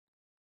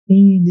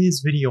In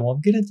this video,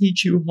 I'm gonna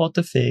teach you how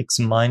to fix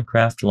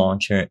Minecraft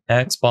Launcher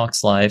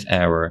Xbox Live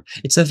error.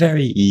 It's a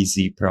very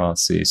easy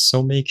process,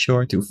 so make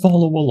sure to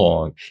follow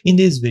along. In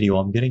this video,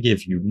 I'm gonna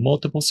give you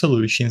multiple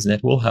solutions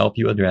that will help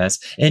you address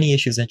any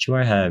issues that you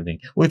are having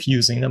with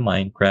using the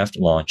Minecraft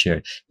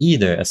Launcher,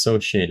 either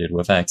associated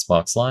with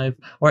Xbox Live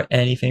or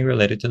anything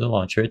related to the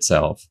launcher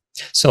itself.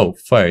 So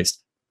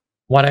first,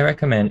 what I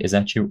recommend is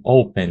that you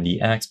open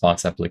the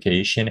Xbox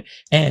application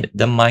and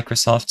the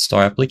Microsoft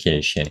Store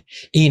application.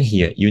 In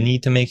here, you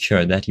need to make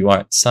sure that you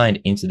are signed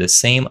into the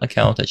same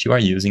account that you are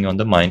using on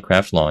the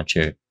Minecraft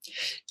launcher.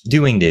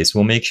 Doing this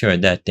will make sure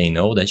that they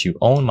know that you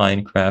own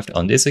Minecraft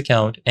on this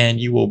account and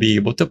you will be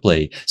able to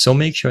play. So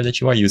make sure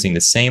that you are using the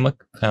same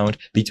account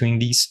between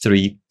these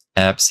three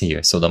apps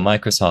here. So the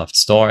Microsoft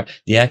Store,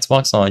 the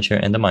Xbox Launcher,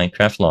 and the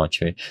Minecraft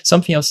Launcher.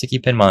 Something else to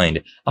keep in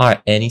mind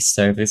are any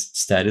service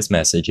status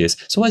messages.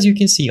 So as you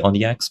can see on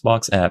the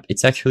Xbox app,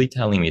 it's actually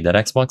telling me that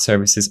Xbox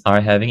services are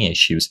having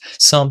issues.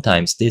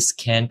 Sometimes this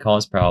can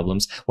cause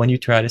problems when you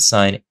try to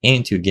sign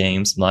into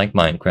games like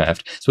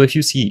Minecraft. So if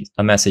you see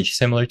a message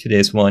similar to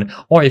this one,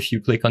 or if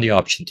you click on the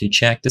option to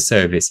check the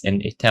service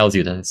and it tells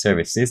you that the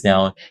service is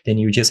down, then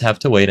you just have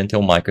to wait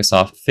until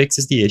Microsoft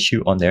fixes the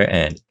issue on their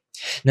end.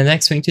 The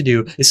next thing to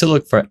do is to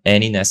look for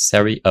any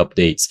necessary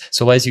updates.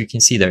 So as you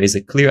can see, there is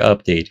a clear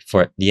update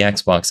for the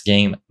Xbox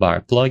Game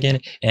Bar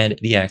plugin and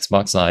the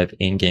Xbox Live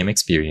in-game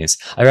experience.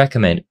 I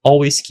recommend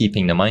always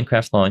keeping the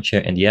Minecraft launcher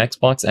and the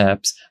Xbox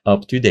apps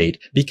up to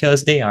date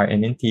because they are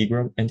an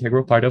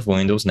integral part of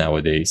Windows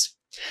nowadays.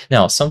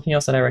 Now, something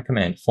else that I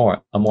recommend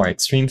for a more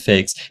extreme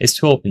fix is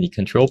to open the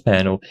control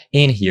panel.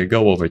 In here,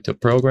 go over to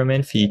Program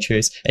and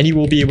Features, and you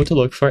will be able to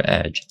look for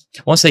Edge.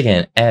 Once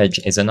again,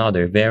 Edge is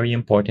another very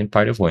important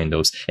part of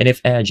Windows, and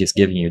if Edge is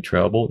giving you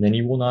trouble, then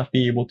you will not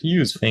be able to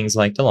use things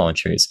like the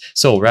launchers.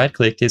 So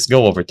right-click this,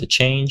 go over to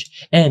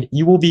Change, and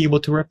you will be able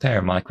to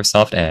repair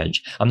Microsoft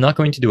Edge. I'm not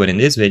going to do it in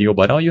this video,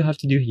 but all you have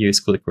to do here is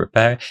click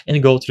Repair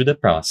and go through the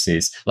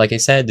process. Like I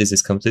said, this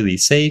is completely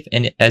safe,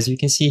 and as you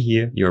can see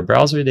here, your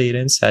browser data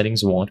and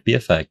settings won't be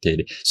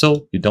affected.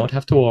 So you don't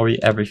have to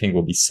worry, everything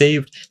will be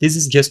saved. This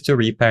is just to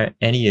repair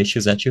any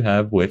issues that you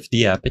have with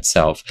the app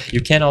itself.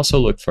 You can also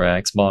look for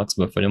Xbox,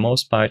 but for the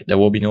most part, there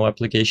will be no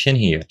application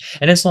here.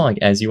 And as long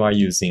as you are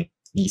using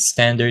the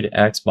standard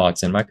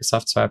Xbox and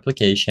Microsoft Store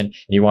application, and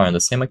you are on the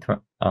same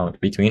account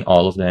between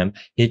all of them,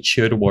 it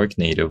should work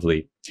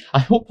natively. I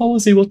hope I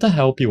was able to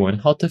help you on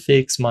how to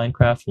fix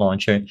Minecraft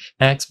Launcher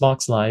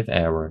Xbox Live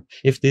error.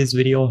 If this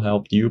video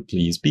helped you,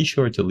 please be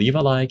sure to leave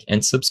a like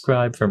and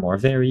subscribe for more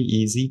very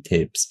easy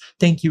tips.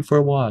 Thank you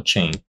for watching.